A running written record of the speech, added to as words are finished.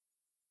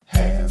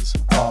Hands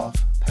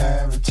off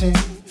parenting.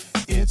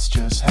 It's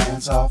just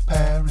hands off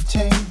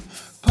parenting.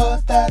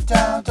 Put that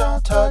down,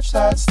 don't touch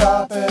that,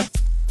 stop it.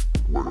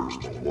 Where's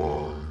the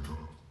line?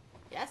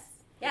 Yes?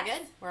 Yes. We're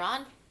good? We're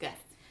on? Good.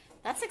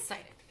 That's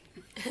exciting.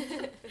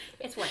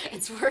 It's working.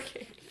 It's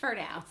working. For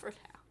now. For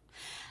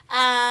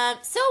now.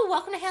 So,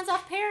 welcome to Hands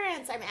Off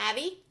Parents. I'm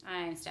Abby.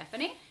 I'm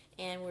Stephanie.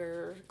 And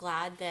we're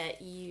glad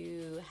that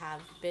you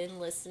have been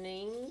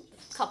listening.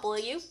 A couple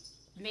of you.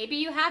 Maybe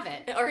you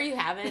haven't. Or you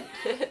haven't.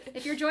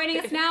 If you're joining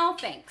us now,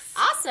 thanks.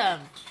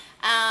 Awesome.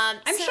 I'm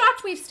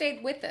shocked we've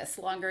stayed with this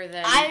longer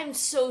than I'm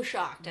so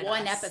shocked at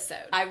one us.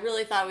 episode. I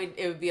really thought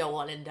it would be a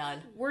one and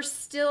done. We're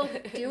still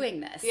doing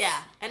this.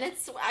 Yeah, and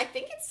I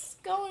think it's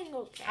going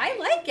okay. I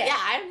like it. Yeah,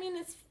 I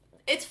mean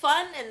it's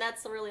fun, and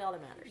that's really all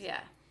that matters. Yeah.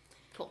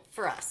 Cool.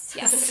 For us.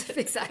 Yes,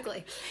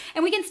 exactly.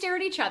 And we can stare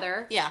at each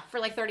other for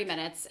like 30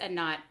 minutes and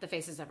not the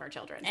faces of our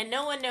children. And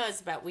no one knows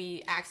about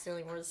we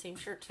accidentally wore the same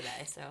shirt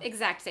today. So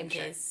exact same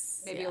shirt.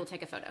 Maybe we'll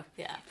take a photo.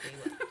 Yeah.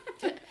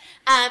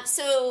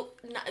 So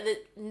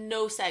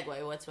no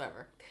segue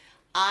whatsoever.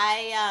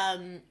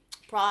 I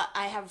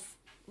have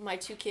my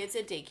two kids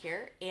at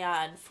daycare,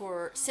 and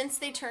since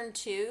they turned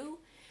 2,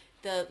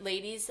 the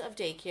ladies of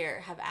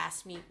daycare have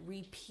asked me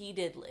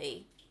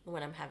repeatedly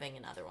when I'm having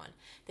another one.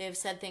 They have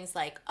said things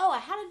like, "Oh, I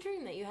had a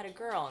dream that you had a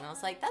girl," and I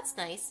was like, "That's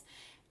nice."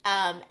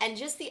 And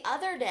just the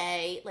other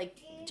day, like,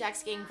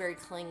 Jack's getting very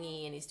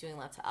clingy, and he's doing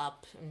lots of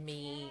up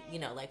me,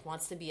 like,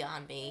 wants to be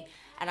on me.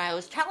 And I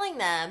was telling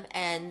them,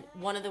 and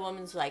one of the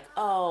women was like,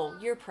 "Oh,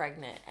 you're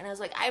pregnant." And I was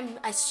like,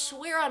 I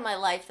swear on my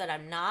life that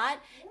I'm not.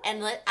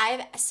 And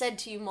I've said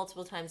to you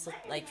multiple times,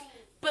 like,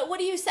 but what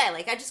do you say?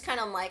 Like, I just kind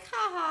of like,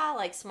 ha ha,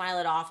 like, smile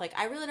it off. Like,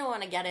 I really don't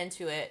want to get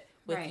into it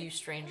with you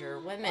stranger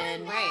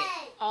women.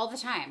 Right. All the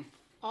time.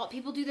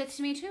 People do that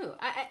to me too.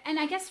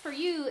 I guess for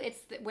you, it's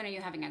when are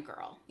you having a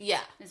girl?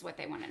 Yeah. Is what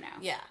they want to know.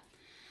 Yeah.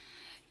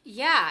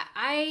 Yeah.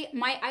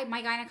 My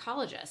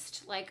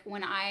gynecologist, like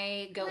when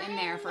I go in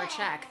there for a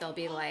check, they'll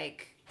be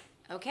like,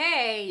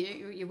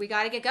 okay, we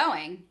got to get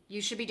going.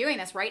 You should be doing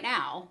this right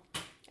now.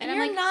 And you're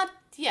like,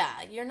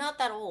 you're not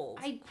that old.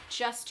 I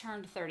just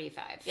turned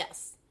 35.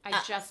 Yes. I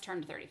just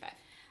turned 35.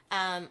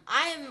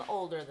 I'm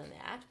older than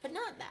that, but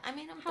not that. I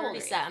mean, I'm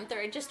 37.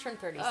 I just turned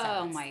 37.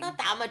 Oh my it's not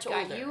that much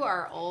God, older. You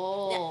are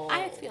old. Yeah,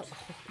 I feel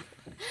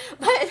old.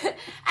 But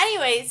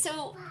anyway,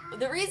 so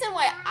the reason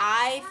why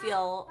I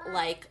feel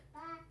like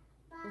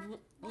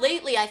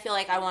lately I feel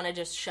like I want to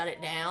just shut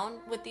it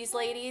down with these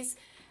ladies,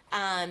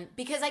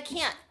 because I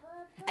can't.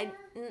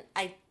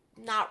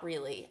 Not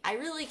really. I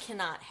really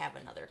cannot have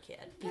another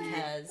kid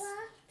because.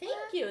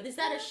 Thank you. Is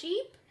that a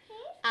sheep?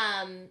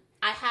 I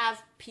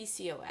have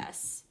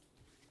PCOS.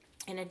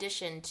 In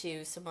addition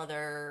to some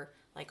other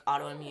like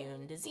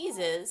autoimmune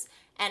diseases,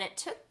 and it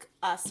took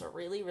us a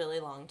really, really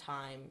long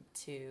time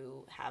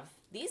to have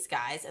these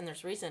guys, and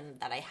there's a reason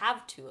that I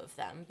have 2 of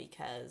them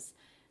because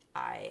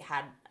I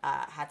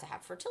had to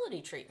have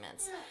fertility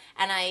treatments,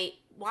 and I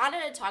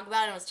wanted to talk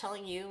about it. I was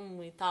telling you, and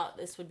we thought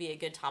this would be a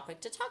good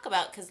topic to talk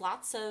about because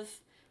lots of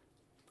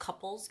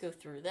couples go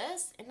through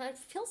this, and it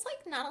feels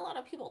like not a lot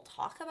of people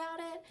talk about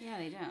it. Yeah,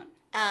 they don't.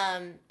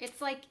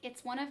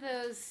 It's one of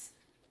those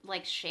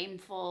like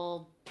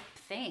shameful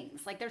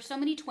things. Like there's so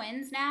many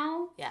twins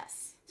now.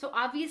 Yes. So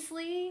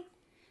obviously,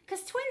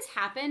 because twins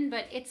happen,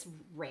 but it's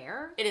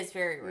rare. It is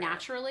very rare.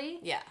 Naturally.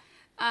 Yeah.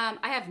 I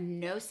have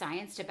no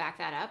science to back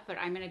that up, but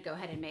I'm going to go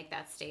ahead and make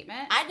that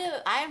statement.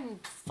 I'm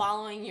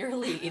following your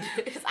lead.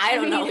 I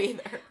don't know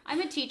either.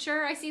 I'm a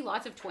teacher. I see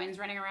lots of twins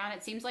running around.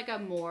 It seems like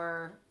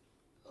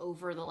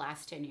over the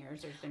last 10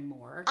 years, there's been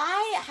more.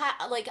 I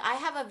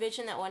have a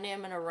vision that one day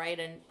I'm going to write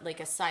a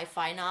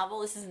sci-fi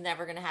novel. This is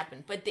never going to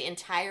happen, but the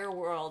entire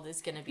world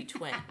is going to be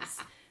twins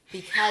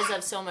because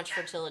of so much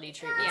fertility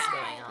treatments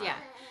going on. Yeah.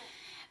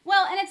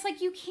 Well, and it's like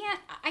you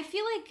can't. I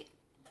feel like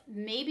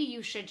maybe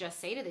you should just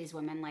say to these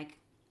women, like,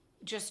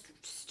 just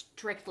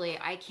strictly,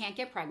 I can't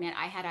get pregnant.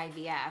 I had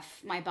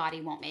IVF. My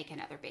body won't make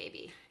another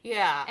baby.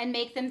 Yeah. And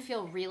make them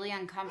feel really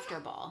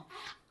uncomfortable.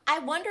 I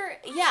wonder,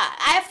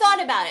 I have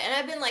thought about it, and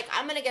I've been like,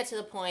 I'm going to get to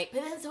the point,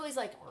 but then it's always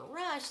like, we're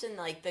rushed, and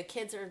like, the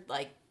kids are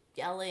like,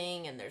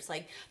 yelling, and there's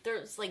like, I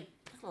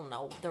don't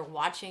know, they're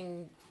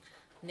watching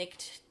Nick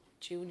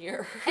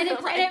Jr. And it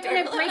breaks,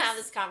 have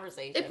this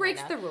conversation. It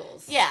breaks the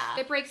rules. Yeah.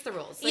 It breaks the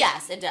rules.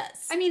 Yes, it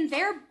does. I mean,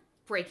 they're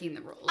breaking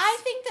the rules. I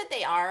think that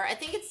they are. I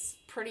think it's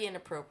pretty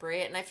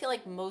inappropriate, and I feel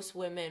like most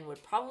women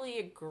would probably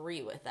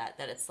agree with that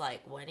it's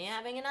like, when are you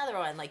having another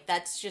one? Like,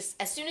 that's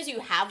just, as soon as you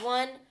have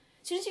one,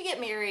 as soon as you get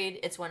married,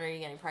 it's when are you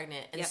getting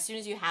pregnant? And as soon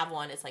as you have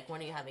one, it's like,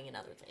 when are you having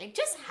another thing?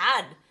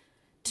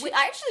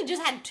 I actually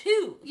just had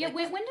 2. Yeah,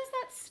 when does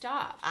that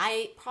stop?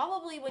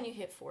 Probably when you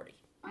hit 40.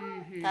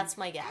 Mm-hmm. That's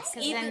my guess.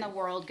 Because then the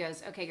world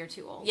goes, okay, you're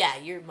too old. Yeah,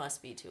 you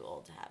must be too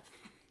old to have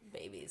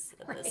babies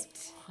at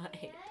this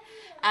point.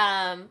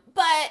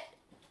 But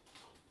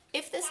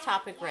if this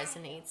topic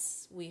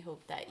resonates, we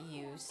hope that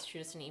you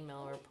shoot us an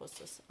email or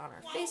post us on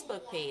our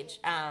Facebook page.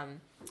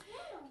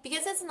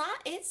 Because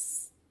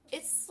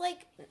it's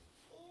like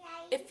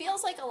it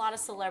feels like a lot of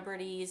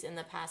celebrities in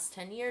the past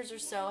 10 years or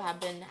so have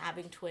been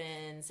having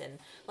twins and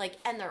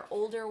they're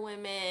older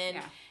women.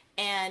 Yeah.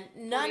 And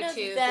none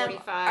 42, of them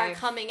 45. are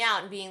coming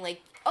out and being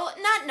like, oh,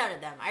 not none of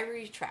them. I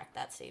retract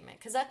that statement.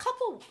 Because a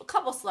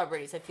couple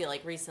celebrities I feel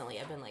like recently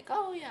have been like,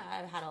 oh yeah,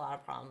 I've had a lot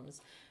of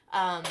problems.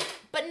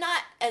 But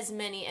not as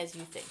many as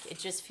you think. It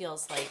just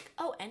feels like,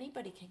 oh,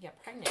 anybody can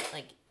get pregnant.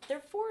 Like, they're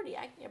 40.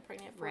 I can get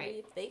pregnant at 40 Right.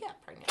 if they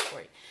got pregnant at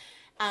 40.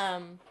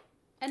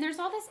 And there's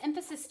all this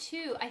emphasis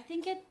too. I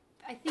think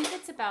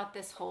it's about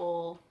this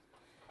whole.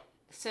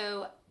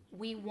 So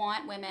we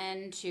want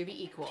women to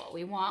be equal.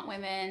 We want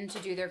women to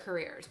do their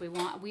careers. We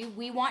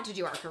want to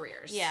do our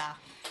careers. Yeah.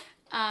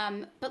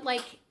 But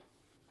like,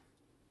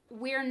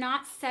 we're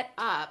not set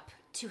up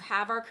to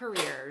have our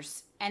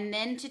careers and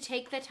then to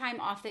take the time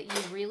off that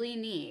you really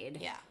need.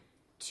 Yeah.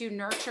 To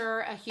nurture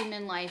a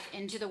human life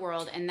into the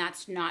world, and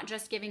that's not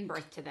just giving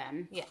birth to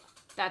them. Yeah.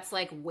 That's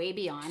like way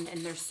beyond,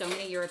 and there's so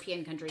many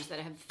European countries that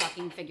have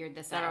fucking figured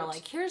this out. That are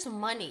like, here's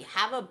money,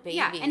 have a baby.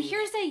 yeah, and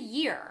here's a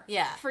year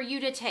Yeah. for you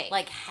to take.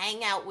 like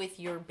hang out with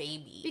your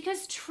baby.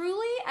 Because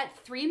truly, at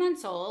 3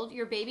 months old,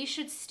 your baby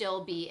should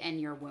still be in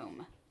your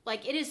womb.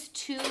 Like, it is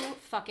too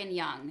fucking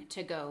young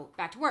to go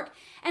back to work.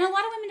 And a lot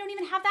of women don't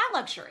even have that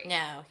luxury.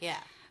 No, yeah.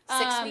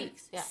 6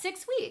 weeks. Yeah.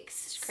 6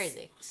 weeks. It's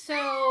crazy.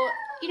 So,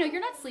 you're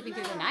not sleeping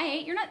through the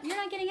night. You're not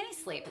getting any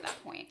sleep at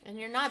that point. And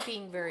you're not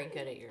being very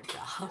good at your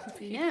job.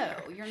 No,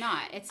 you're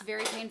not. It's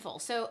very painful.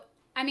 So,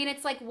 I mean,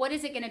 it's like, what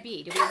is it going to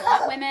be? Do we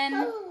want women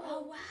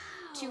Oh, wow.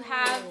 to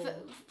have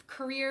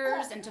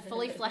careers and to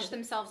fully flesh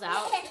themselves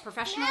out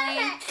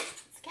professionally?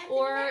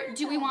 Or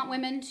do we want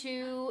women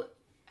to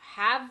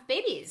have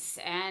babies?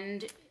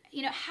 And,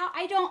 how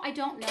I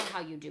don't know how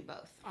you do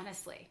both,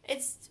 honestly.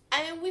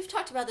 We've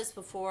talked about this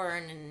before,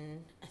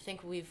 and I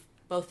think we've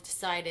both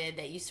decided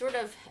that you sort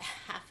of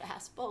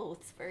half-ass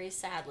both, very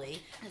sadly,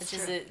 That's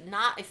which true. is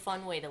not a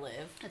fun way to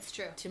live. That's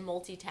true. To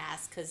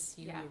multitask, because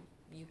you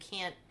Yeah.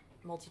 can't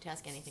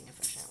multitask anything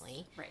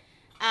efficiently. Right.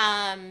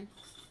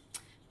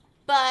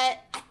 But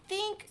I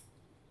think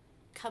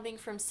coming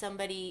from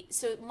somebody,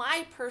 so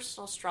my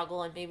personal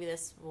struggle, and maybe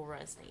this will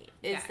resonate,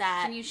 is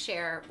that Can you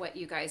share what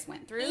you guys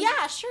went through?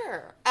 yeah,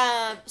 sure.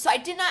 So I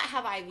did not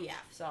have IVF,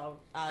 so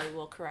I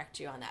will correct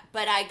you on that.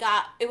 But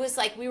it was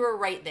like we were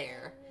right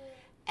there.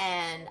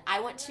 And I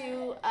went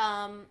to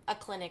a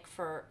clinic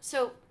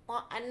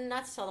and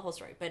not to tell the whole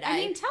story, but I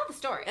mean, tell the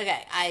story.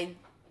 okay,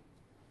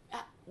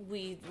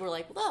 we were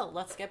like, well,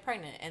 let's get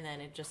pregnant. And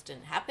then it just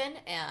didn't happen.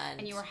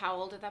 And you were how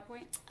old at that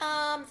point?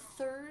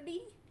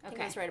 30. I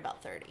think I was right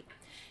about 30.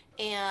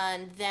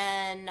 And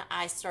then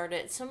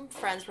some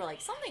friends were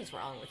like, something's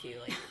wrong with you.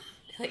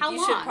 Like How you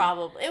long? should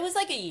probably, it was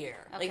like a year.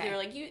 Like Okay. they were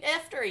like,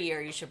 after a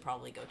year, you should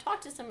probably go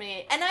talk to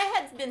somebody. And I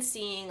had been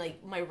seeing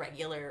like my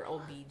regular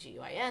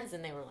OBGYNs,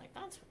 and they were like,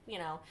 that's,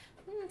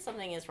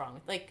 something is wrong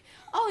with, like,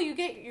 oh,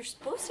 you're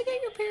supposed to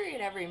get your period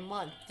every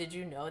month. Did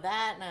you know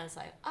that? And I was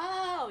like,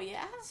 oh,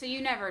 yeah. So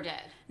you never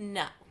did.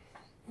 No.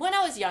 When I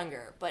was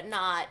younger, but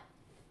not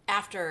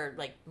after,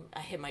 like,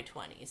 I hit my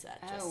 20s.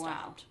 That just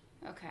stopped.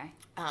 Okay.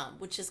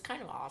 Which is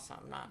kind of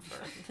awesome, not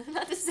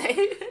to say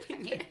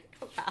anything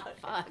about it.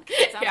 Fuck.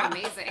 That sounds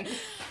amazing.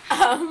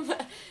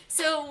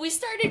 So we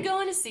started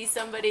going to see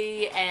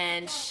somebody,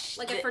 and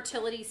Like a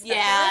fertility specialist?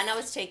 yeah, and I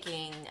was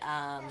taking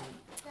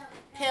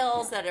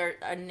pills that are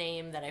a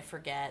name that I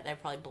forget, that I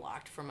probably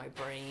blocked from my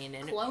brain.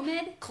 And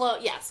Clomid?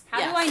 yes. How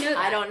yes. do I know that?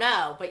 I don't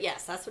know, but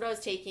yes, that's what I was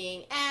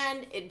taking,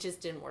 and it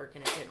just didn't work,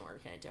 and it didn't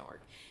work, and it didn't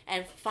work.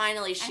 And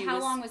finally, And how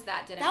long was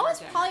that? That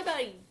was probably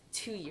about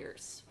 2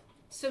 years.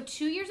 So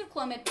 2 years of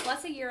Clomid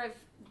plus a year of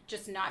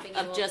just not being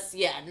able Of just,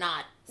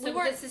 not. So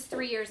this is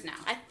 3 years now.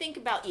 I think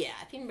about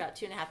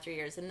 2.5, 3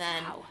 years. And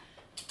then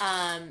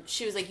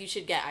she was like, you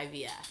should get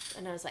IVF.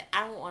 And I was like,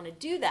 I don't want to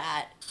do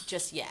that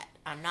just yet.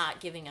 I'm not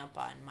giving up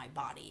on my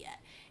body yet.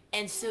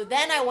 And so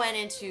then I went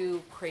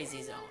into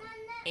crazy zone.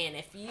 And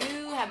if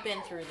you have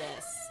been through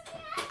this,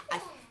 I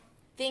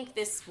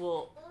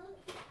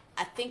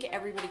think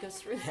everybody goes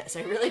through this.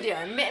 I really do.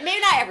 Maybe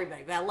not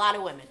everybody, but a lot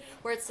of women.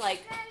 Where it's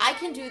like, I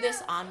can do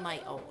this on my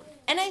own.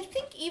 And I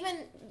think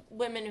even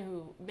women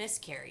who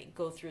miscarry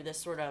go through this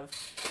sort of,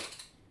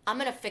 I'm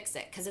going to fix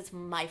it because it's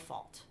my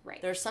fault.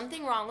 Right. There's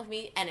something wrong with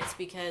me, and it's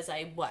because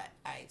I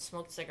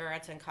smoked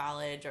cigarettes in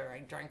college, or I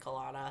drank a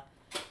lot of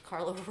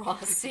Carlo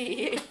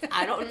Rossi.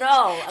 I don't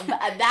know.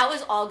 That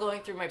was all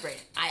going through my brain.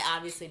 I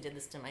obviously did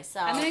this to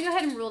myself. I'm going to go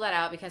ahead and rule that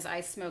out because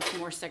I smoked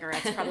more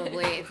cigarettes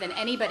probably than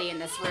anybody in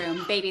this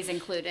room, babies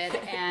included,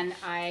 and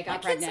I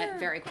got pregnant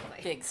very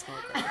quickly. Big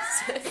smokers.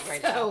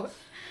 Right So,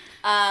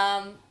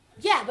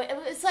 yeah, but it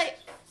was like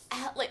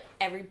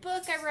every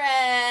book I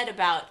read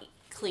about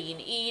clean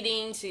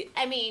eating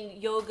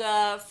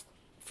yoga,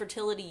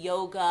 fertility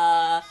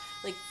yoga,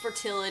 like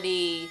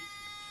fertility,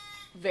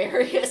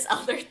 various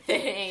other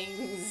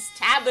things.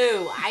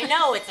 Taboo. I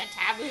know it's a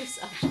taboo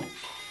subject.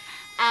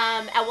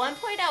 At one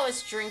point I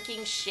was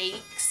drinking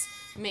shakes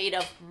made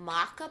of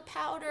maca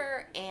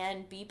powder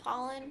and bee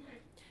pollen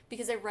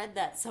because I read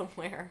that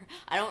somewhere.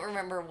 I don't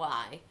remember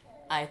why.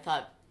 I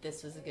thought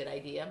this was a good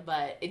idea,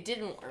 but it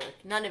didn't work.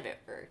 None of it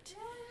worked.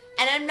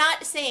 And I'm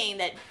not saying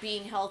that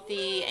being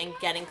healthy and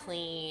getting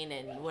clean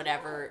and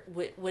whatever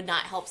would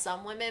not help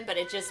some women, but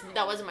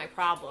that wasn't my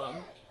problem.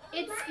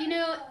 It's,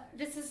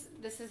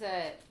 this is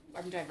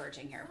I'm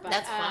diverging here, but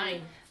That's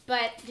fine.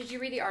 But did you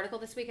read the article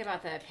this week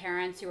about the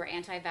parents who were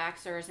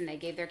anti-vaxxers and they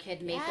gave their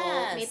kid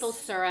maple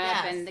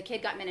syrup and the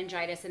kid got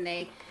meningitis and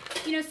they,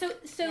 so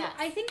Yes.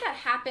 I think that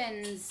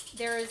happens.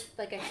 There's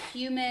like a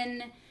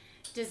human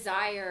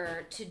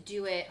desire to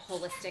do it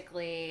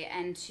holistically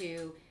and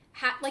to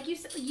like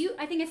you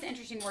I think it's an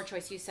interesting word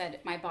choice. You said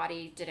my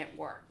body didn't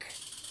work,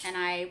 and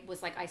I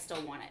was like, I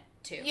still want it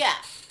to. Yeah.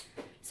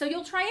 So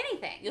you'll try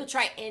anything. You'll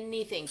try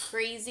anything,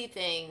 crazy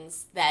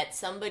things that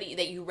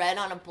you read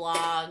on a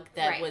blog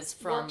that was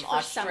from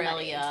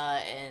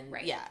Australia, and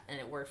and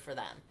it worked for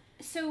them.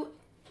 So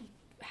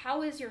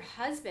how is your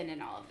husband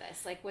in all of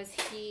this? Like, was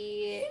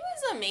he... He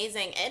was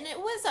amazing, and it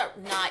was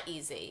not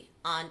easy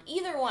on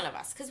either one of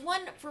us. Because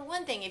for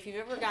one thing, if you've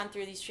ever gone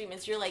through these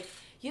treatments, you're like,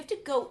 you have to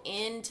go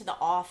into the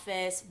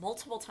office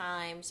multiple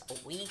times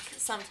a week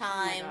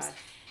sometimes,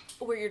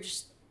 where you're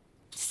just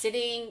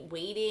sitting,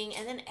 waiting,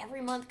 and then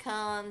every month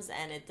comes,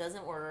 and it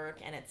doesn't work,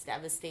 and it's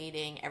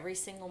devastating every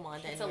single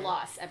month. It's a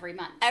loss every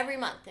month. Every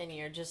month, and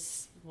you're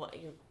just,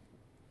 you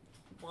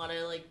want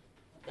to, like,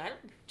 I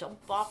don't jump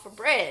off a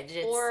bridge.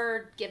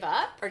 Or give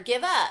up.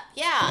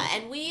 Yeah.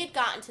 And we had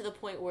gotten to the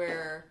point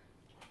where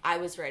I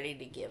was ready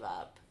to give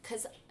up.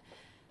 Because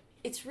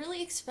it's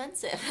really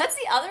expensive. That's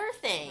the other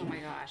thing. Oh, my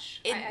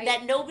gosh.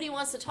 That nobody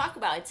wants to talk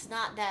about. It's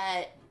not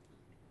that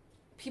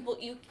people...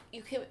 You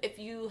can, if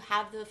you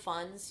have the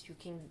funds, you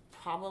can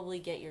probably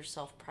get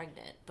yourself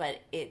pregnant. But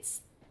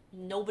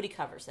nobody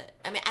covers it.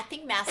 I mean, I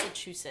think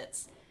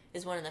Massachusetts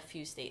is one of the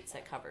few states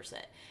that covers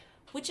it.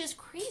 Which is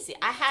crazy.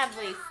 I have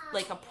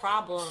a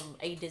problem,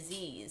 a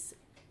disease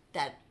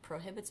that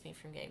prohibits me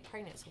from getting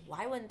pregnant. So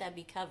why wouldn't that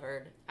be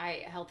covered?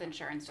 Health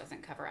insurance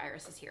doesn't cover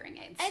Iris's hearing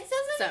aids. It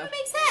doesn't even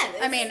make sense.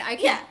 I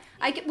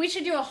mean, we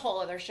should do a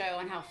whole other show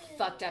on how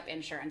fucked up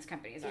insurance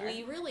companies are.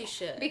 We really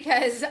should.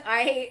 Because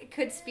I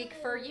could speak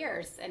for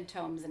years and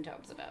tomes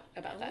about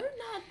that. We're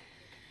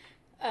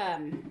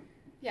not.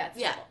 Yeah,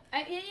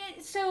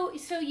 it's terrible.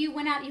 So you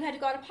went out, you had to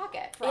go out of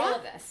pocket for all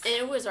of this. And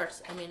it was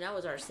that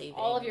was our savings.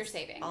 All of your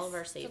savings. All of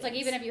our savings. So it's like,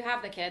 even if you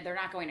have the kid, they're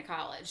not going to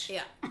college.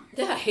 Yeah.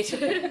 Right.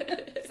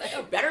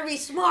 So better be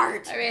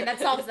smart. I mean, that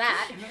solves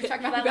that. We were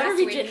talking about that better last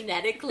be week.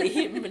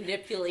 genetically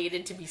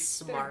manipulated to be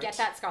smart. Get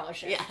that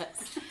scholarship.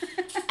 Yes.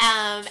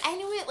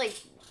 Anyway, like,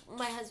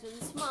 my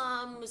husband's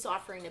mom was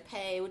offering to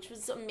pay, which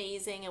was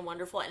amazing and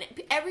wonderful. And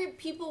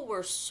people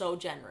were so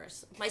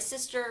generous. My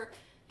sister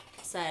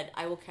said,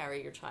 I will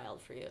carry your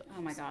child for you.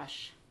 Oh my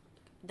gosh.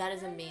 That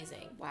is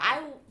amazing.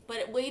 Wow.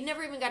 But we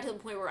never even got to the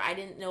point where I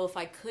didn't know if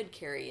I could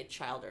carry a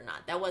child or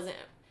not. That wasn't,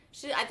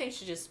 I think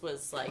she just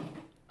was like,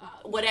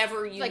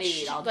 whatever you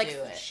need, I'll do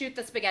it. Shoot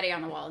the spaghetti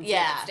on the wall and see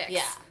if it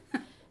sticks.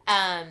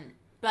 Yeah.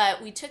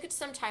 But we took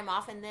some time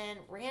off and then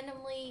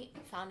randomly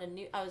found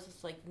I was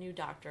just like new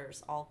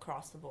doctors all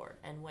across the board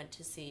and went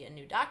to see a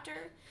new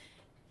doctor,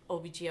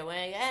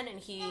 OBGYN, and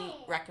he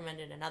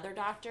recommended another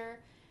doctor.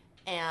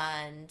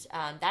 And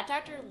that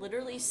doctor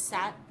literally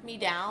sat me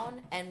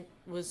down and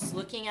was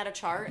looking at a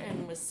chart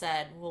and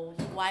said, well,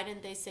 why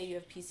didn't they say you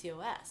have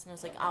PCOS? And I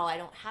was like, oh, I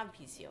don't have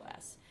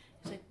PCOS.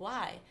 He's like,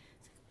 why?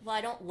 Well,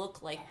 I don't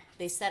look like,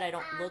 they said I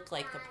don't look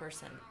like the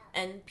person.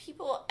 And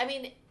people, I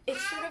mean,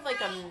 it's sort of like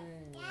a...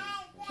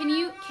 Can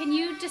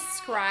you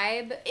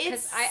describe,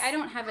 because I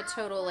don't have a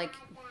total, like,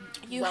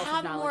 you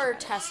have more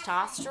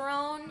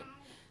testosterone.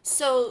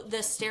 So the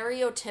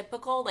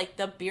stereotypical, like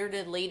the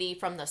bearded lady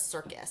from the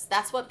circus,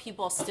 that's what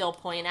people still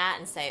point at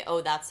and say,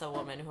 oh, that's a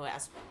woman who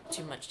has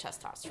too much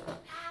testosterone.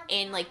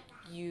 And like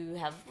you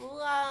have a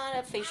lot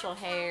of facial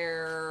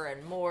hair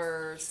and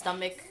more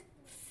stomach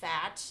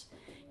fat.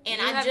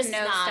 And I'm just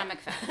not stomach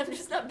fat. I'm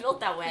just not built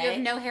that way. You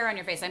have no hair on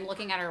your face. I'm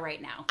looking at her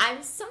right now.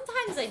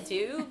 Sometimes I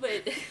do,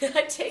 but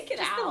I take it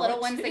just out. The little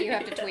ones that you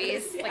have to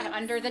tweeze, like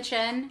under the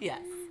chin. Yes.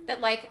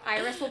 That like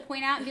Iris will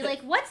point out and be like,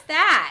 what's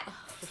that?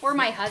 Or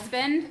my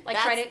husband, like,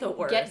 try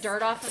to get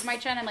dirt off of my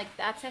chin. I'm like,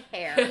 that's a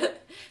hair.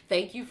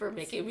 Thank you for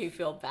making me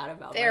feel bad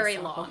about very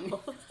myself. Long.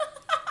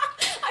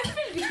 I've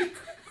been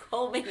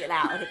combing it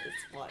out at this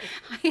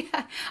point.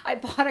 I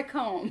bought a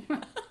comb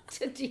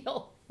to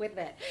deal with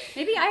it.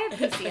 Maybe I have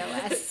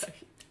PCOS.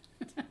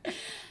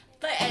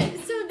 But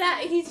so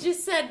that he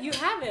just said, you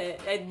have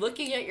it, and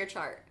looking at your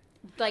chart.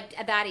 Like,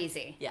 that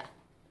easy? Yeah.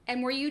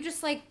 And were you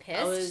just, like, pissed?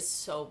 I was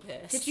so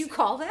pissed. Did you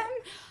call them?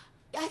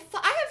 I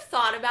have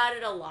thought about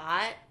it a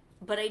lot,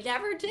 but I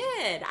never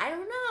did. I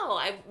don't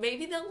know.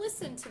 Maybe they'll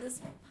listen to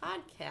this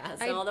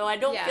podcast. Although I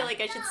don't feel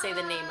like I should say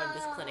the name of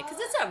this clinic because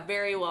it's a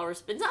very well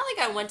respected. It's not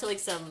like I went to like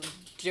some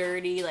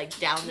dirty like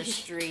down the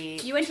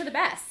street. You went to the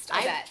best.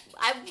 I bet.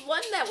 I've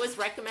one that was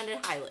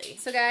recommended highly.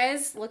 So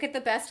guys, look at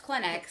the best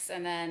clinics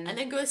and then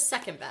go to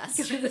second best.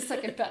 Go to the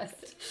second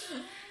best.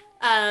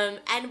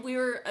 And we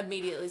were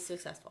immediately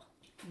successful.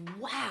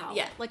 Wow.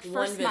 Yeah. Like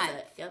one first month.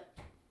 visit. Yep.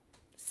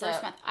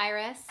 First month.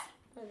 Iris.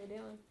 What are they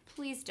doing?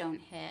 Please don't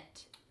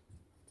hit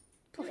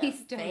Please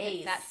That don't face.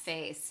 make that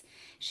face.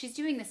 She's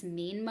doing this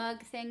mean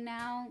mug thing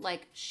now.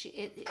 Like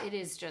it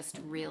is just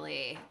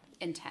really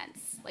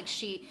intense. Like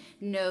she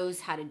knows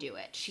how to do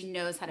it. She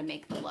knows how to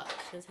make the look,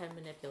 She knows how to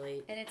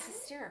manipulate. and it's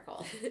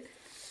hysterical.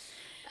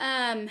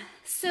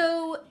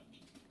 So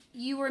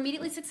you were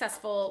immediately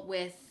successful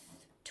with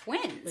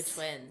twins. With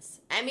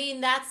twins. I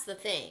mean, that's the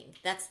thing.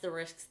 That's the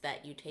risks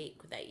that you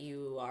take, that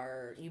you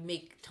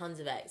make tons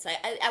of eggs.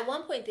 At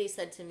one point they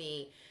said to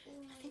me,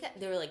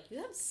 they were like, you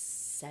have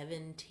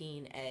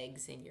 17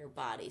 eggs in your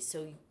body.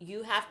 So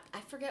you have,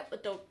 I forget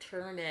what the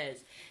term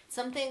is.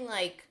 Something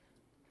like,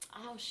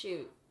 oh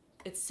shoot.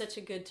 It's such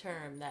a good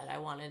term that I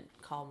want to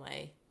call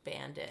my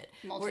bandit.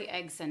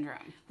 Multi-egg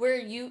syndrome. Where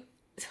you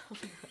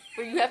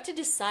have to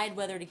decide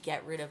whether to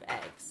get rid of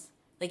eggs.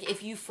 Like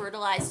if you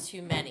fertilize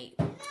too many.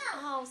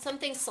 Oh,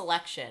 something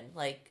selection.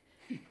 Like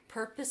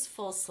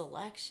purposeful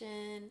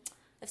selection.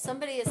 If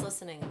somebody is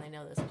listening and they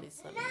know this,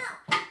 please let me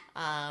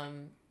know.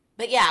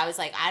 But yeah, I was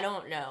like, I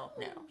don't know.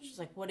 No. She's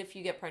like, what if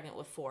you get pregnant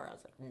with 4? I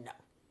was like,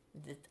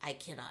 no. I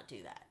cannot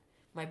do that.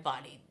 My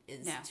body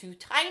is too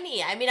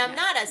tiny. I mean, I'm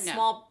not a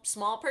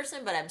small person,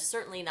 but I'm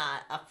certainly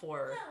not a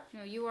 4.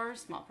 No, you are a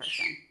small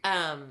person.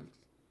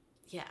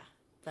 Yeah,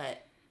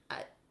 but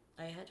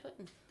I had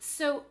twins.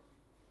 So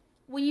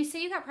when you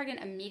say you got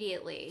pregnant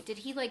immediately, did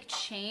he like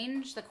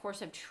change the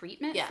course of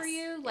treatment for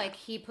you? Like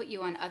he put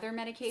you on other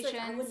medications?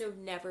 Like, I would have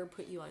never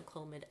put you on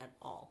Clomid at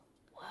all.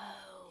 Whoa.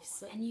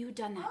 And you had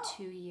done that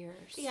 2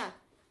 years. Yeah.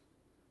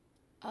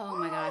 Oh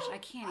my gosh, I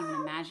can't even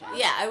imagine.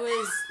 Yeah, I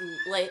was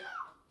like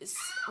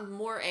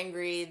more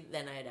angry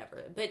than I had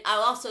ever. But I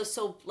was also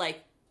so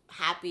like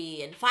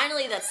happy, and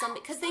finally that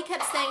somebody, because they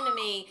kept saying to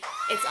me,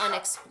 it's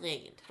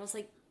unexplained. I was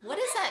like, what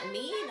does that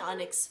mean,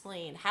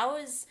 unexplained? How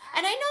is,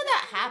 and I know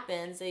that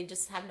happens, they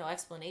just have no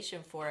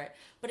explanation for it,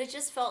 but it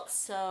just felt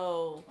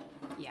so,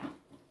 Yeah.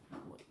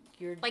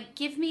 you're Like,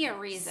 give me a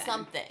reason.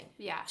 something.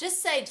 Yeah.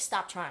 Just say,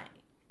 stop trying.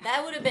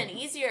 That would have been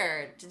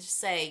easier to just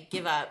say,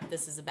 give up,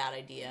 this is a bad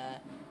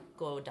idea,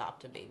 go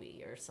adopt a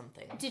baby or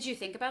something. Did you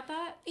think about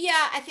that?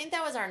 Yeah, I think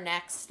that was our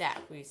next step.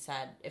 We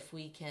said, if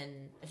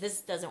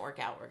this doesn't work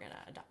out, we're going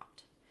to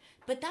adopt.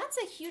 But that's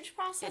a huge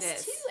process It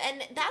is. too.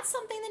 And that's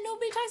something that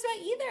nobody talks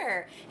about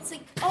either. It's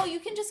like, oh, you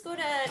can just go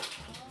to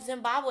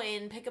Zimbabwe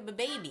and pick up a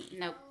baby.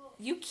 Nope.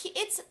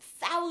 It's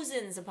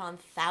thousands upon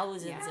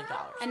thousands of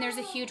dollars. And there's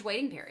a huge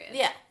waiting period.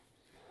 Yeah.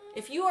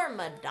 If you are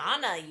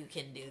Madonna, you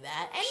can do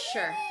that. And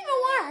Sure. you don't even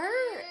want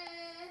her.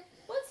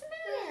 What's the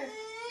matter?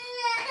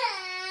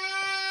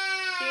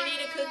 Do you need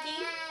a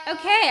cookie?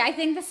 Okay, I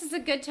think this is a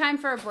good time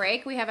for a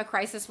break. We have a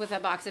crisis with a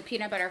box of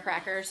peanut butter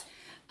crackers.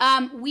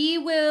 We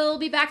will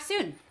be back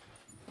soon.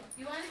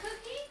 You want a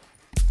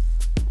cookie?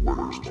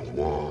 Where's the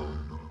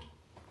wine?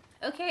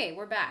 Okay,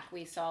 we're back.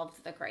 We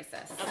solved the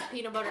crisis.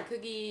 Peanut butter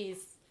cookies.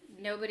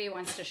 Nobody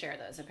wants to share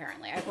those,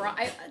 apparently.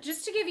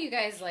 Just to give you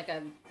guys like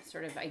a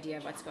sort of idea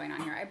of what's going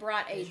on here, I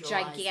brought a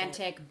Visualize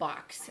gigantic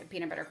box of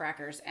peanut butter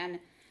crackers, and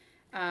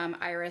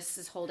Iris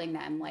is holding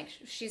them. Like,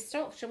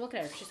 she'll look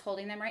at her. She's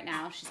holding them right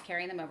now. She's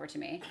carrying them over to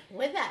me.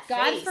 With that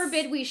God face.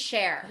 forbid we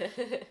share.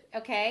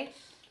 Okay?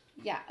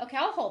 Yeah, okay,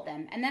 I'll hold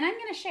them. And then I'm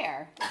going to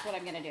share. That's what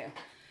I'm going to do.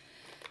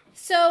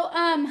 So,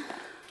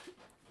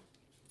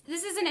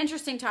 this is an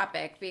interesting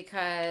topic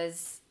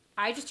because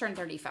I just turned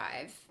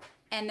 35.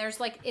 And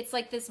it's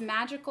like this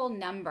magical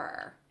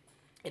number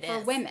for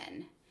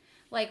women.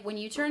 Like, when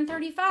you turn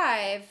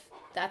 35,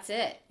 that's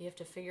it. You have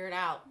to figure it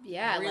out.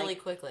 Yeah, really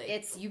quickly.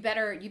 It's you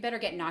better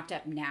get knocked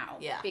up now.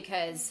 Yeah.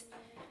 Because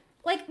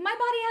like my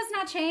body has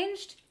not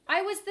changed.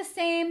 I was the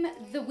same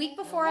the week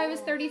before I was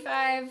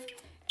 35,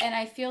 and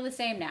I feel the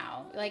same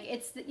now. Like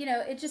it's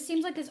it just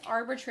seems like this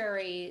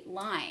arbitrary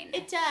line.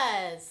 It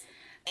does.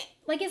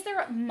 Like is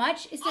there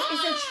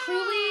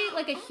truly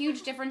like a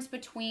huge difference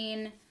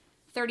between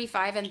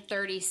 35 and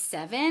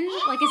 37?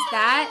 Like, is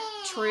that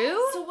true?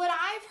 So what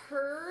I've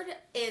heard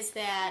is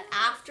that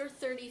after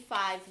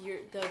 35,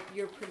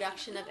 your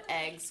production of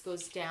eggs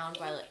goes down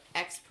by like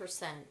X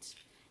percent.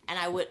 And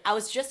I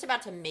was just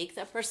about to make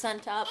the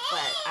percent up,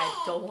 but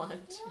I don't want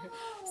to.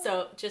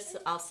 So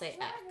I'll say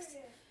X.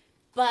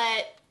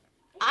 But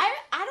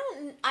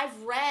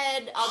I've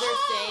read other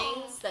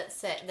things that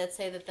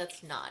say that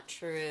that's not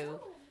true.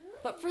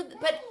 But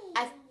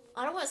I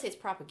don't want to say it's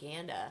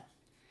propaganda.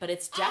 But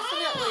it's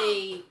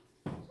definitely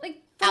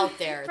Like out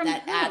there from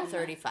that at whom?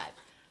 35.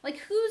 Like,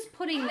 who's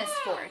putting this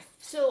forth?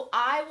 So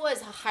I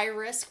was a high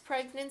risk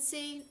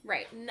pregnancy.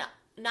 Right.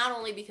 Not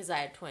only because I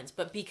had twins,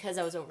 but because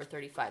I was over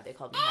 35, they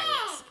called me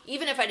high risk.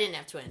 Even if I didn't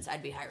have twins,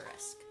 I'd be high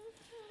risk.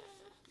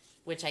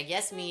 Which I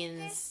guess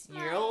means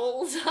you're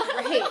old.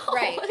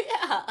 Right.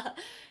 Yeah.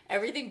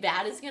 Everything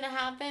bad is going to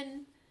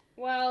happen.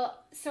 Well,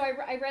 so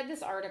I read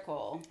this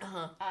article.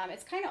 Uh-huh.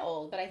 It's kind of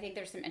old, but I think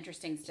there's some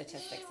interesting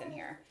statistics in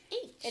here.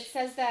 H. It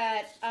says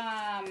that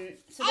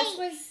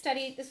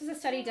this was a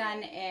study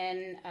done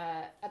in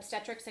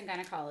obstetrics and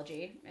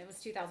gynecology. It was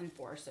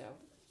 2004, so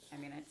I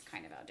mean it's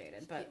kind of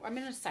outdated, but I'm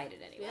going to cite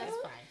it anyway. Yeah, that's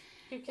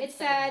fine. It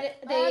said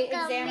they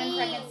examined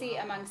pregnancy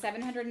among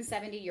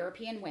 770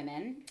 European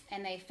women,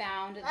 and they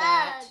found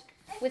that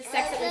with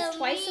sex at least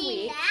twice a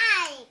week,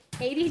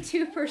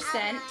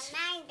 82%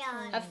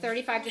 of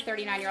 35 to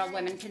 39-year-old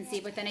women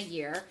conceive within a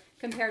year,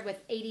 compared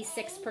with 86%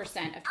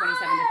 of 27 to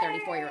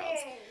 34-year-olds.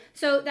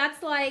 So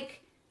that's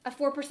like a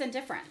 4%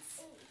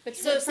 difference. But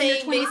So from your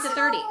saying 20s to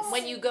 30s.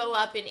 when you go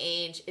up in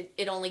age,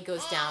 it only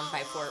goes down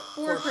by 4%,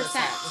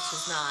 which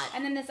is not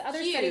And then this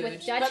other huge. study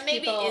with Dutch but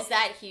maybe people. is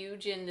that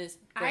huge in this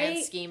grand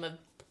scheme of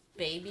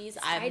babies?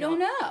 I don't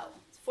know.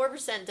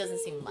 4% doesn't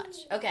seem much.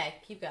 Okay,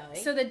 keep going.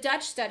 So the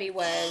Dutch study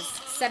was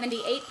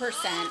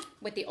 78%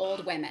 with the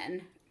old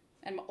women,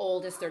 and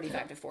old is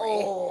 35 to 40.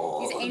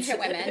 Old. These ancient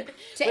women,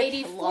 to With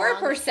 84%.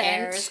 long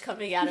hairs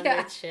coming out of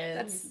their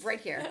chins. That's right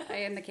here. I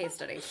am the case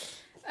study.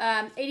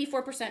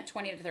 84%,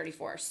 20 to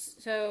 34.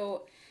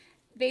 So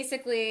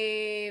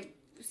basically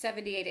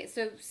 78.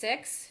 So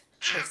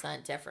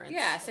 6% difference.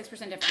 Yeah, 6%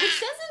 difference.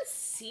 Which doesn't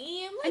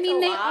seem like I mean, a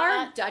they lot.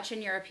 are Dutch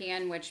and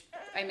European, which,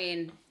 I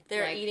mean,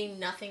 They're like, eating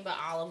nothing but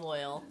olive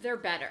oil. they're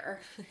better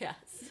Yes.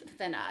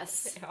 than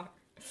us. They are.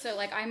 So,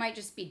 like, I might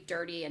just be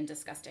dirty and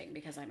disgusting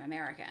because I'm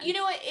American. You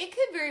know what? It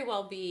could very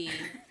well be.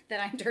 That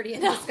I'm dirty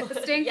and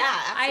disgusting? Yeah,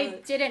 absolutely.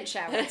 I didn't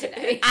shower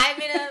today. I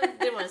mean, I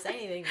didn't want to say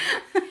anything.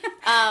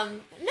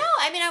 No,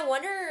 I mean, I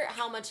wonder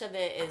how much of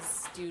it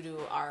is due to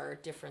our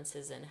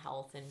differences in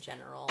health in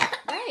general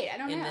Right, I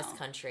don't know. in this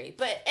country.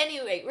 But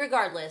anyway,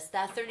 regardless,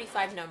 that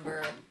 35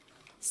 number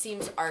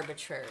seems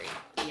arbitrary.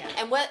 Yeah.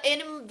 And what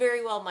it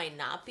very well might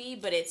not be,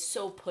 but it's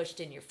so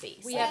pushed in your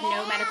face. We have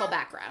no medical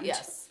background.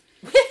 Yes.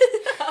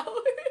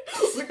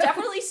 We're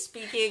definitely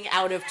speaking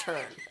out of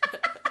turn.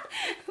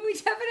 We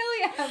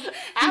definitely have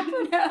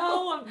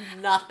Apropos of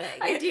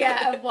nothing.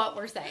 idea of what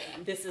we're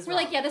saying. This is We're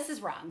wrong. like, yeah, this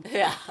is wrong.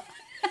 Yeah.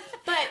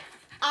 But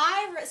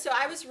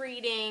I was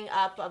reading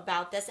up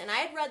about this, and I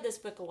had read this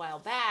book a while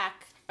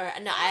back. Or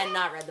no, I had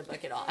not read the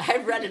book at all. I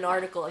had read an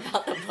article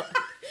about the book.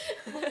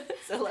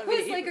 So let I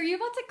was me. like, are you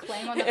about to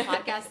claim on the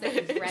podcast that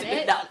you've read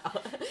it? No.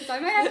 So I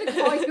might have to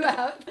call you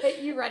out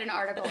that you read an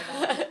article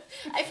about it.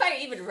 If I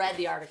even read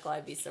the article,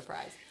 I'd be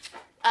surprised.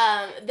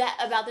 That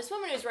about this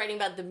woman who's writing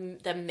about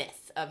the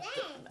myth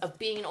of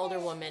being an older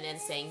woman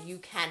and saying you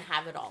can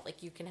have it all,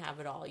 like you can have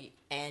it all,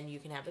 and you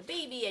can have a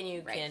baby, and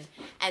you can,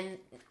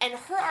 and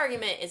her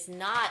argument is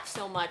not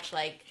so much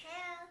like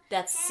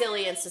that's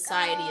silly and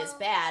society is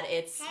bad.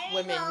 It's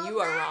women, you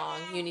are wrong.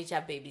 You need to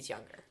have babies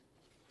younger.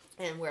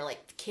 And we're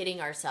like kidding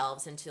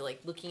ourselves into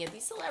like looking at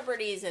these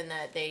celebrities and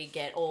that they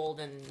get old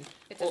and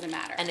It doesn't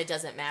matter. And it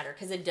doesn't matter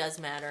because it does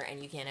matter,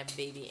 and you can't have a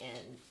baby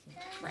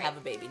and have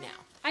a baby now.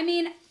 I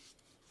mean,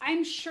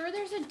 I'm sure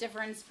there's a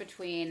difference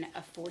between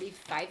a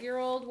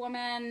 45-year-old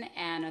woman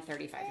and a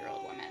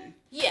 35-year-old woman.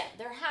 Yeah,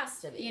 there has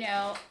to be. You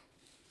know,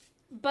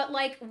 but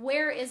like,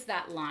 where is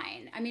that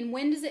line? I mean,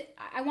 when does it?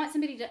 I want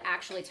somebody to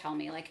actually tell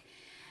me, like,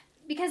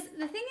 because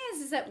the thing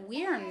is that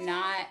we are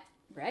not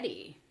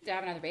ready to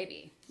have another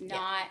baby.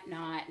 Not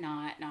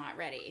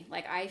ready.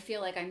 Like, I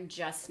feel like I'm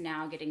just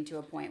now getting to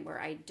a point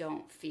where I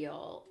don't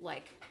feel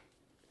like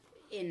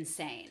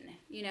insane.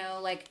 You know,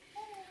 like,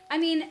 I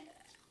mean,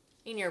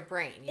 In your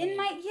brain. in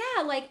my,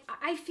 yeah, like,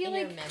 I feel in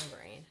like, your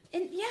membrane.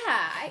 and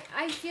yeah,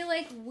 I feel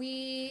like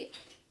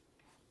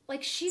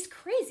she's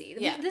crazy.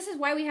 Yeah. This is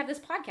why we have this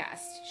podcast.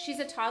 She's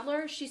a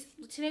toddler.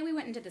 Today we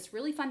went into this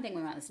really fun thing.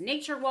 We went on this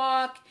nature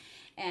walk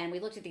and we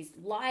looked at these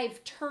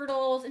live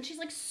turtles and she's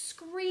like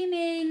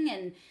screaming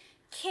and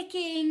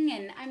kicking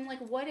and I'm like,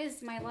 what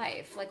is my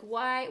life? Like,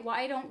 why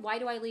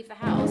do I leave the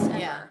house ever?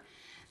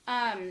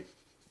 Yeah.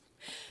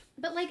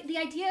 But like the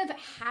idea of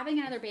having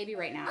another baby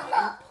right now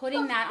and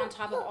putting that on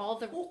top of all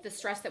the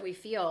stress that we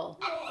feel.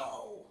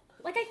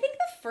 Like, I think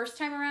the first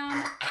time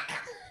around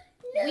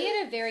we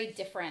had a very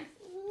different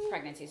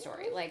pregnancy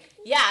story. Like,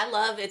 Yeah,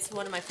 it's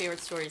one of my favorite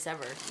stories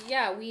ever.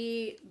 yeah,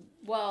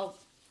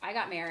 I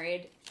got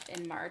married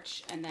in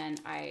March and then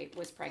I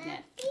was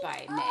pregnant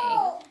by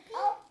May.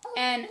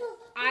 And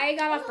I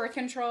got off birth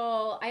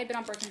control. I had been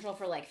on birth control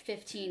for like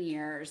 15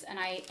 years and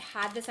I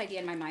had this idea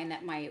in my mind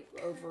that my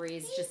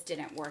ovaries just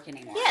didn't work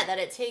anymore. Yeah, that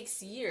it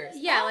takes years.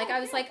 Yeah, like I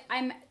was like,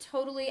 I'm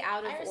totally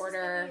out of I was just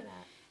order thinking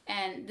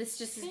that. and this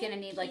just is going to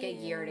need like a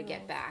year to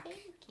get back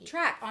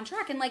on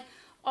track. And like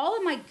all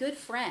of my good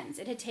friends,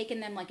 it had taken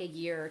them like a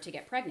year to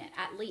get pregnant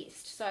at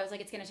least. So I was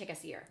like, it's going to take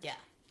us a year. Yeah.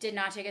 Did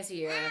not take us a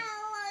year.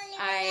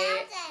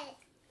 I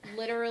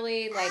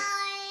literally like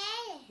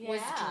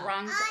was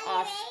drunk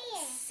off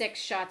 6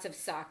 shots of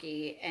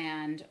sake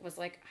and was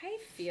like, I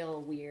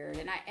feel weird.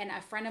 And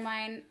a friend of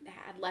mine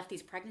had left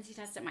these pregnancy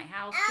tests at my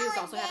house. She was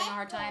also having a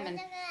hard time. And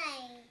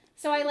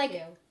so I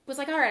like was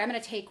like, all right, I'm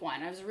going to take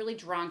one. I was really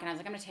drunk and I was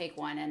like, I'm going to take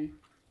one. And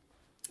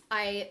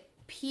I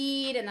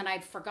peed and then I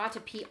forgot to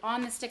pee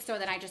on the stick. So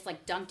then I just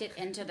like dunked it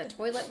into the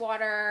toilet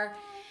water.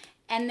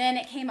 And then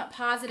it came up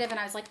positive, and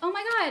I was like, "Oh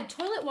my God,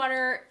 toilet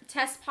water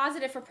tests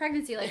positive for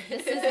pregnancy! Like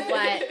this is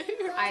what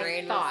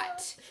I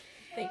thought."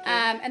 Thank you.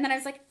 And then I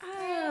was like,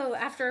 "Oh!"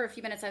 After a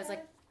few minutes, I was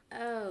like,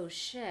 "Oh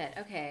shit,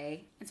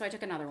 okay." And so I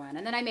took another one,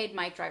 and then I made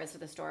Mike drive us to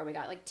the store. We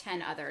got like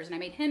 10 others, and I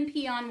made him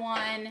pee on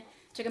one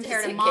to compare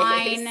Just to in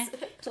mine, case.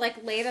 to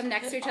like lay them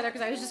next to each other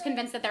because I was just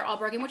convinced that they're all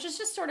broken, which is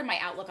just sort of my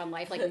outlook on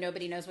life. Like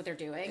nobody knows what they're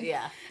doing.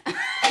 Yeah.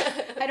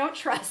 I don't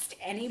trust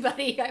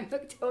anybody. I'm a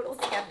total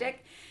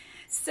skeptic.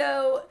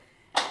 So,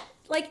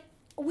 like,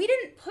 we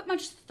didn't put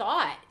much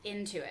thought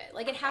into it.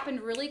 Like, it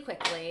happened really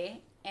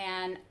quickly,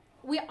 and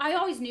I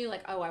always knew,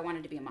 like, oh, I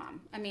wanted to be a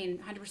mom. I mean,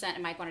 100%,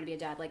 and Mike wanted to be a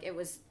dad. Like, there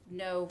was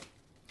no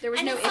And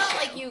issue. it's not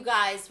like you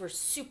guys were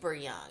super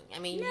young. I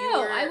mean, No, you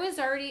were. I was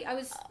 33.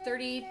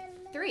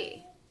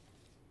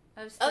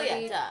 I was 30, Oh,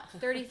 yeah, duh.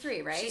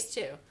 33, right? She's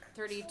 2.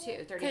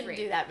 32, 33. Couldn't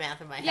do that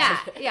math in my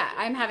head. Yeah,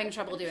 I'm having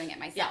trouble doing it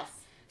myself. Yes.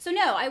 So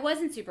no, I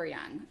wasn't super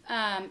young.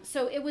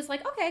 So it was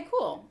like, okay,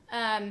 cool.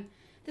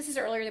 This is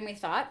earlier than we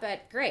thought,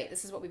 but great.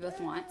 This is what we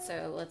both want.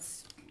 So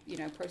let's,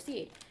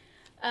 proceed.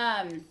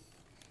 And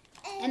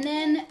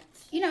then,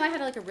 I had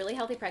like a really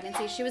healthy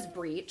pregnancy. She was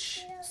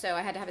breech, so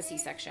I had to have a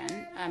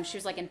C-section. She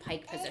was like in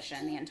pike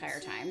position the entire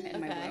time in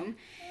my womb.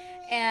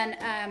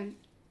 And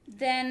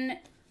then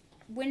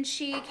when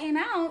she came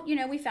out,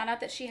 we found out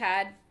that she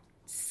had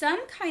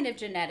some kind of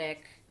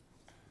genetic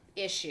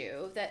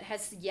issue that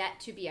has yet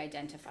to be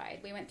identified.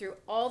 We went through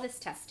all this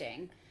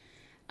testing.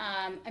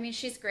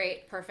 She's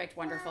great, perfect,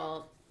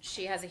 wonderful.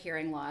 She has a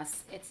hearing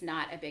loss. It's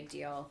not a big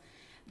deal.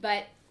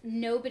 But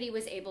nobody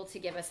was able to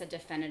give us a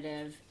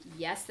definitive,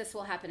 yes, this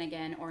will happen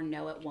again, or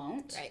no, it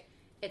won't. Right.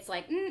 It's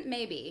like,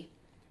 maybe.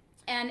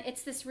 And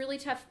it's this really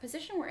tough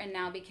position we're in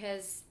now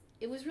because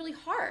it was really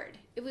hard.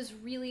 It was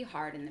really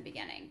hard in the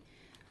beginning.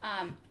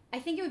 I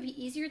think it would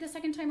be easier the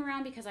second time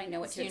around because I know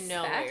what to expect. You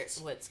know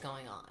what's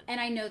going on. And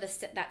I know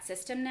that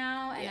system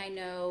now, and I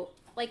know,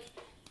 like,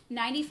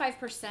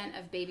 95%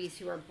 of babies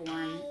who are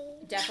born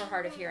deaf or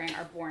hard of hearing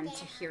are born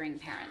to hearing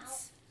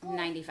parents.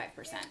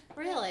 95%.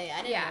 Really?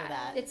 I didn't know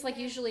that. It's, like,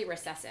 usually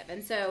recessive.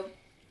 And so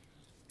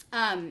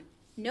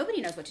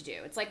nobody knows what to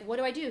do. It's like, what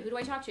do I do? Who do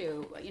I talk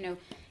to?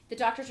 The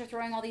doctors are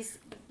throwing all these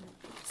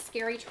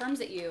scary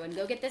terms at you, and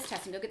go get this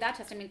test and go get that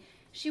test. I mean,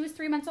 she was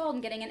 3 months old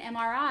and getting an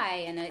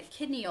MRI and a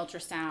kidney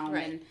ultrasound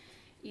and,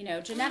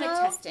 genetic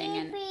testing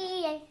and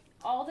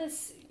all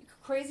this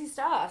crazy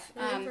stuff.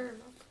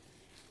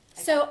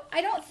 So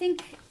I don't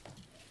think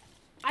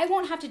I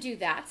won't have to do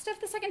that stuff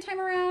the second time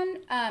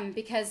around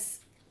because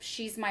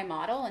she's my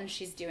model and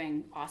she's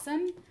doing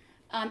awesome.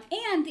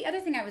 And the other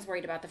thing I was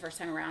worried about the first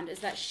time around is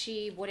that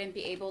she wouldn't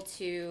be able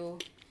to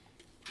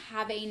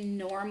have a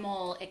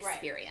normal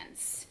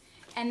experience.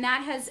 Right. And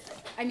that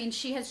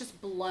she has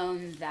just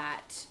blown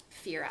that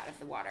fear out of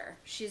the water.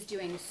 She's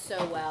doing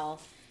so well.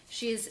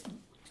 She's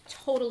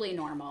totally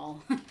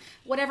normal.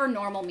 Whatever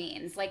normal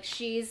means. Like,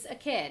 she's a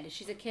kid.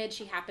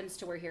 She happens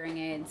to wear hearing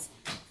aids.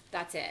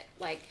 That's it.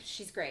 Like,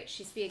 she's great.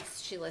 She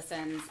speaks, she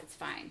listens. It's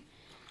fine.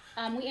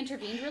 We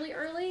intervened really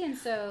early, and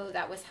so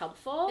that was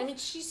helpful. I mean,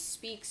 she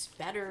speaks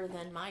better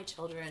than my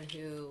children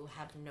who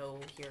have no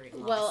hearing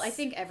loss. Well, I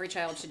think every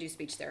child should do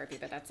speech therapy,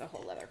 but that's a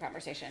whole other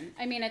conversation.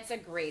 I mean, it's a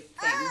great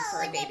thing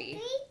for a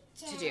baby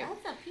to do.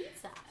 What's a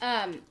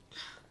pizza?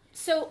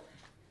 So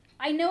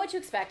I know what to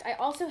expect. I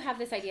also have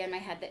this idea in my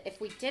head that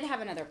if we did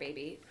have another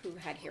baby who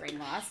had hearing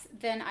loss,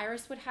 then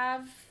Iris would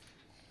have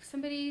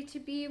somebody to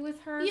be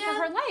with her for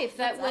her life.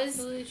 That was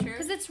absolutely true.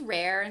 Because it's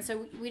rare, and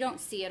so we don't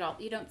see it all.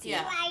 You don't see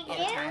it all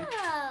the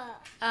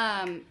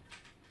time.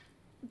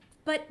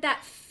 But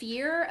that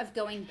fear of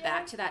going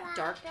back to that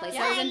dark place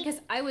I was in, because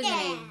I was in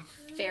a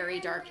very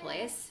dark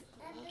place,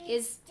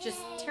 is just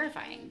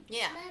terrifying.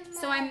 Yeah.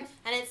 So and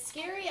it's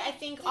scary, I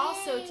think,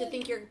 also to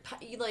think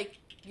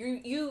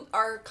you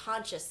are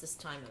conscious this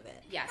time of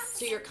it. Yes.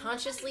 So you're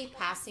consciously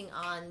passing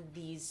on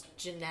these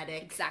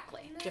genetic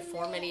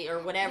deformity or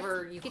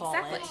whatever you call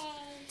it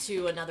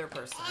to another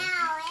person.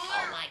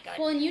 Oh my god.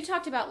 Well, and you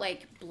talked about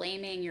like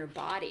blaming your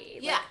body.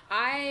 Yeah. Like,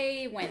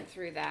 I went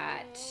through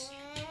that.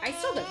 I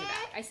still go through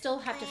that. I still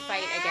have to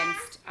fight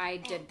against I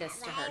did this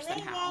to her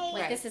somehow.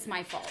 Like this is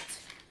my fault.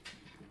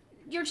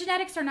 Your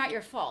genetics are not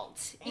your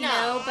fault. You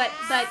know, but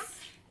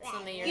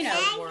something you're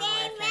born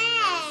with,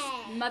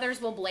 and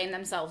mothers will blame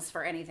themselves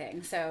for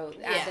anything. So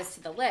add this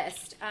to the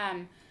list.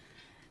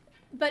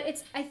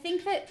 But I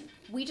think that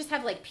we just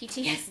have like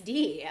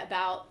PTSD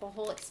about the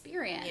whole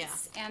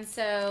experience. Yeah. And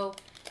so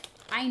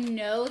I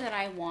know that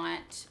I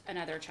want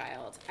another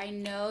child. I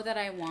know that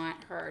I want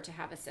her to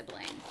have a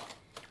sibling.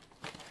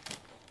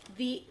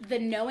 The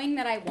knowing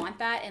that I want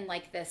that in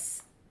like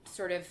this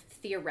sort of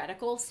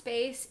theoretical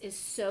space is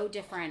so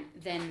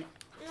different than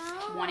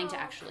wanting to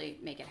actually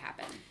make it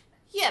happen.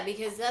 Yeah,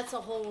 because that's a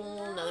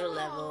whole nother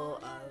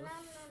level of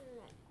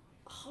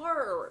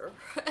horror.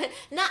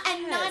 Not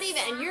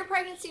even. And your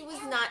pregnancy was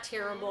not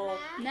terrible.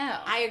 No,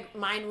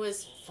 mine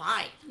was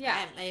fine.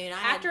 Yeah,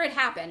 after it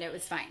happened, it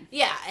was fine.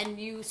 Yeah, and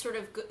you sort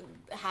of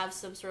have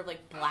some sort of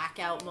like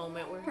blackout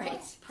moment where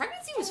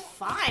pregnancy was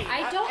fine.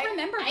 I don't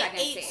remember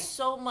pregnancy. I ate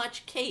so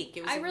much cake.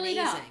 It was really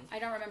amazing. Don't. I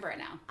don't remember it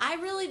now. I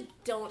really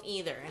don't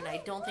either, and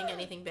I don't think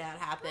anything bad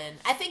happened.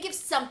 I think if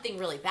something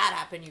really bad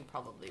happened, you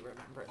probably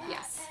remember that.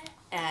 Yes.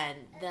 And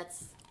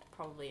that's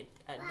probably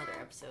another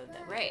episode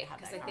that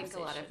because I think a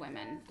lot of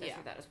women go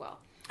through that as well.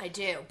 I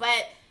do,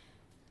 but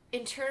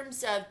in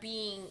terms of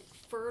being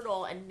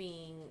fertile and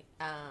being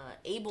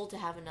able to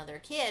have another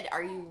kid,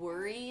 are you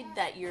worried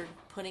that you're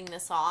putting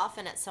this off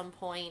and at some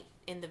point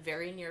in the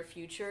very near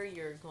future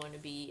you're going to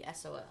be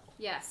SOL?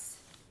 Yes,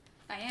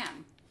 I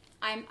am.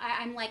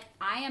 I'm like,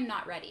 I am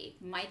not ready.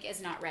 Mike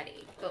is not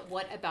ready. But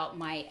what about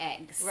my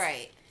eggs?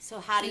 Right.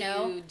 So how do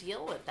you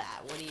deal with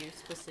that? What are you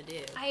supposed to do?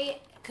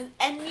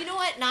 And you know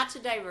what? Not to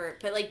divert,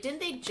 but like,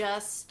 didn't they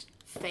just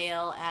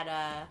fail at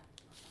a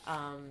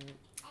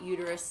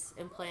uterus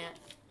implant?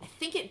 I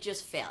think it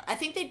just failed. I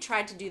think they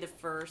tried to do the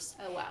first.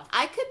 Oh, wow.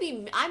 I'm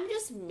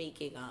just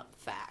making up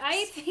facts.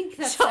 I think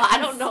that's... So I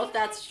don't know if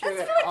that's true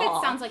at all.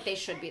 It sounds like they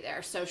should be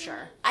there, so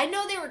sure. I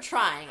know they were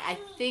trying. I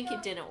think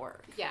it didn't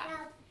work. Yeah.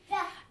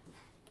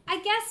 I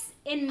guess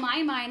in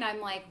my mind, I'm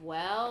like,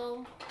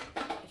 well,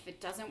 if it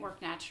doesn't work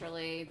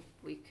naturally,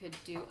 we could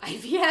do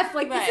IVF.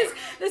 Like,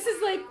 this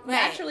is like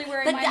naturally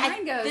where my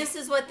mind goes. This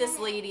is what this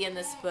lady in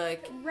this book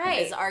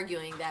is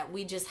arguing, that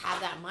we just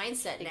have that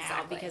mindset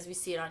now because we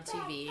see it on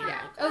TV.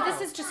 Yeah. Like, this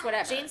is just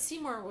whatever. Jane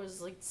Seymour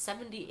was like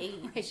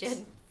 78. Right. She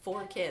had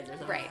 4 kids or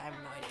something. Right. I have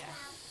no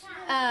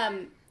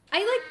idea. I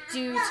like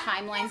do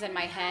timelines in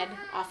my head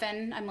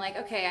often. I'm like,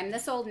 okay, I'm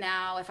this old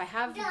now. If I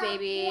have a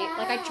baby,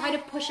 like I try to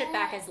push it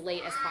back as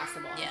late as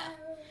possible. Yeah.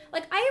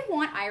 Like I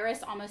want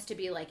Iris almost to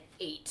be like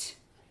 8.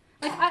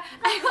 Like I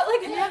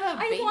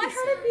want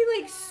her to be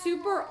like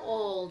super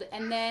old,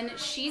 and then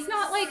she's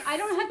not like, I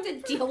don't have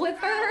to deal with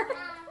her.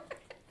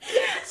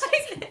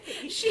 Like,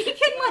 she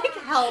can like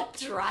help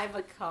drive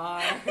a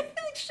car.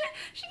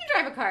 she can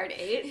drive a car at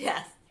 8.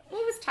 Yes.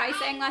 What was Ty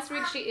saying last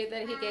week?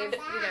 That he gave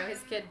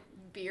his kid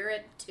beer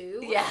at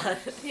 2. Yeah.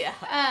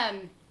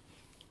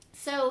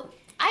 So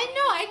I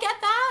know, I get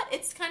that.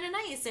 It's kind of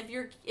nice if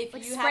you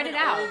have an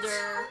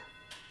older.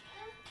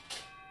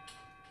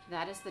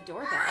 That is the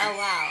doorbell. Oh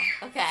wow.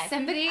 Okay.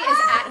 Somebody is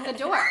at the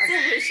door. So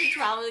we should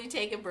probably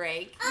take a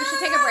break. We should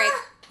take a break.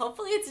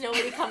 Hopefully it's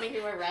nobody coming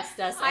to arrest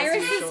us as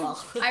usual.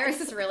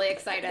 Iris is really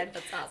excited.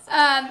 That's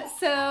awesome.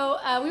 So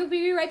we will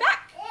be right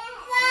back.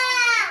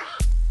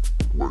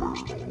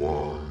 Where's the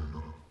line?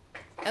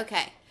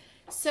 Okay.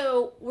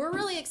 So we're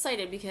really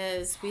excited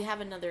because we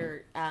have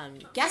another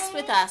guest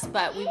with us,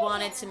 but we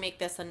wanted to make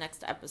this a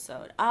next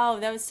episode. Oh,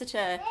 that was such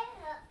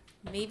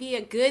maybe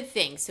a good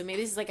thing. So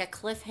maybe this is like a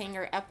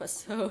cliffhanger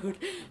episode.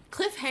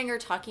 Cliffhanger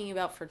talking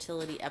about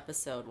fertility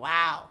episode.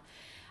 Wow.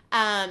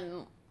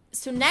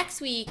 So next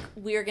week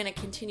we're going to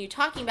continue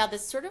talking about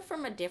this sort of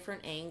from a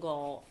different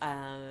angle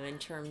in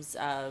terms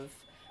of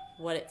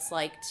what it's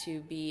like to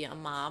be a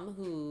mom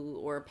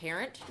or a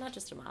parent, not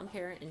just a mom,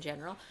 parent in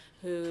general,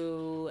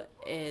 who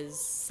is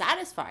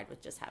satisfied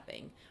with just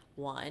having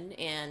one,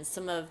 and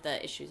some of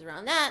the issues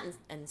around that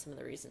and some of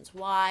the reasons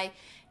why.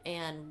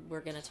 And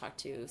we're going to talk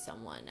to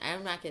someone.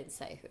 I'm not going to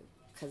say who,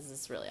 because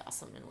it's really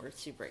awesome and we're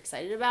super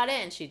excited about it,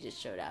 and she just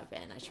showed up,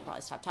 and I should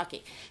probably stop talking.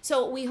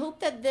 So we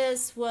hope that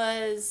this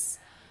was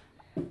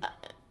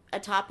a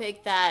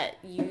topic that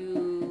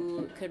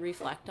you could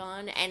reflect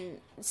on. And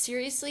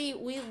seriously,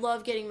 we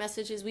love getting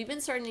messages. We've been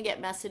starting to get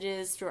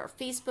messages through our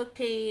Facebook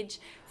page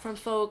from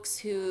folks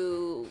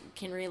who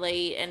can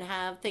relate and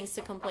have things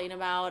to complain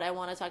about. I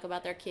want to talk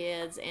about their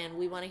kids, and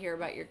we want to hear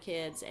about your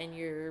kids and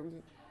your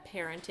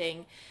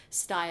parenting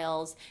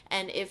styles.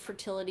 And if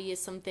fertility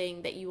is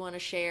something that you want to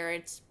share,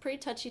 it's a pretty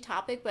touchy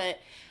topic,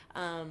 but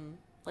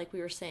like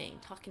we were saying,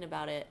 talking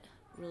about it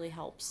really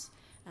helps.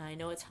 I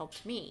know it's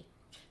helped me.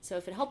 So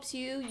if it helps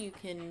you, you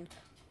can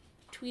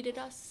tweet at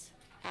us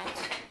at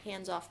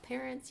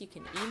handsoffparents. You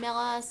can email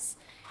us,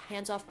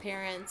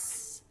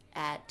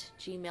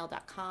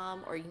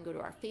 handsoffparents@gmail.com, or you can go to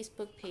our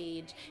Facebook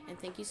page. And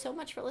thank you so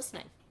much for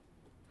listening.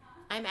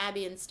 I'm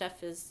Abby, and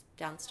Steph is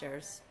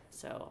downstairs,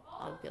 so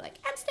I'll be like,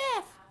 I'm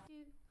Steph.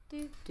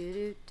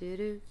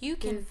 You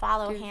can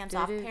follow Hands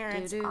Off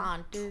Parents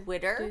on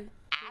Twitter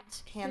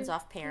at Hands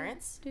Off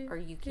Parents, or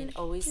you can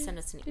always send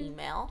us an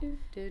email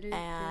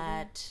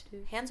at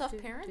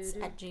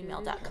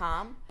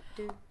handsoffparents@gmail.com.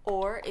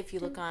 Or if you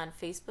look on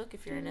Facebook,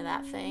 if you're into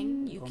that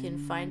thing, you can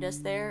find us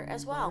there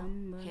as well.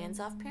 Hands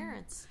Off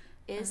Parents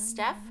is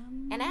Steph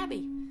and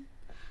Abby.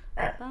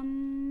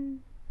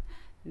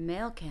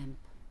 Male camp.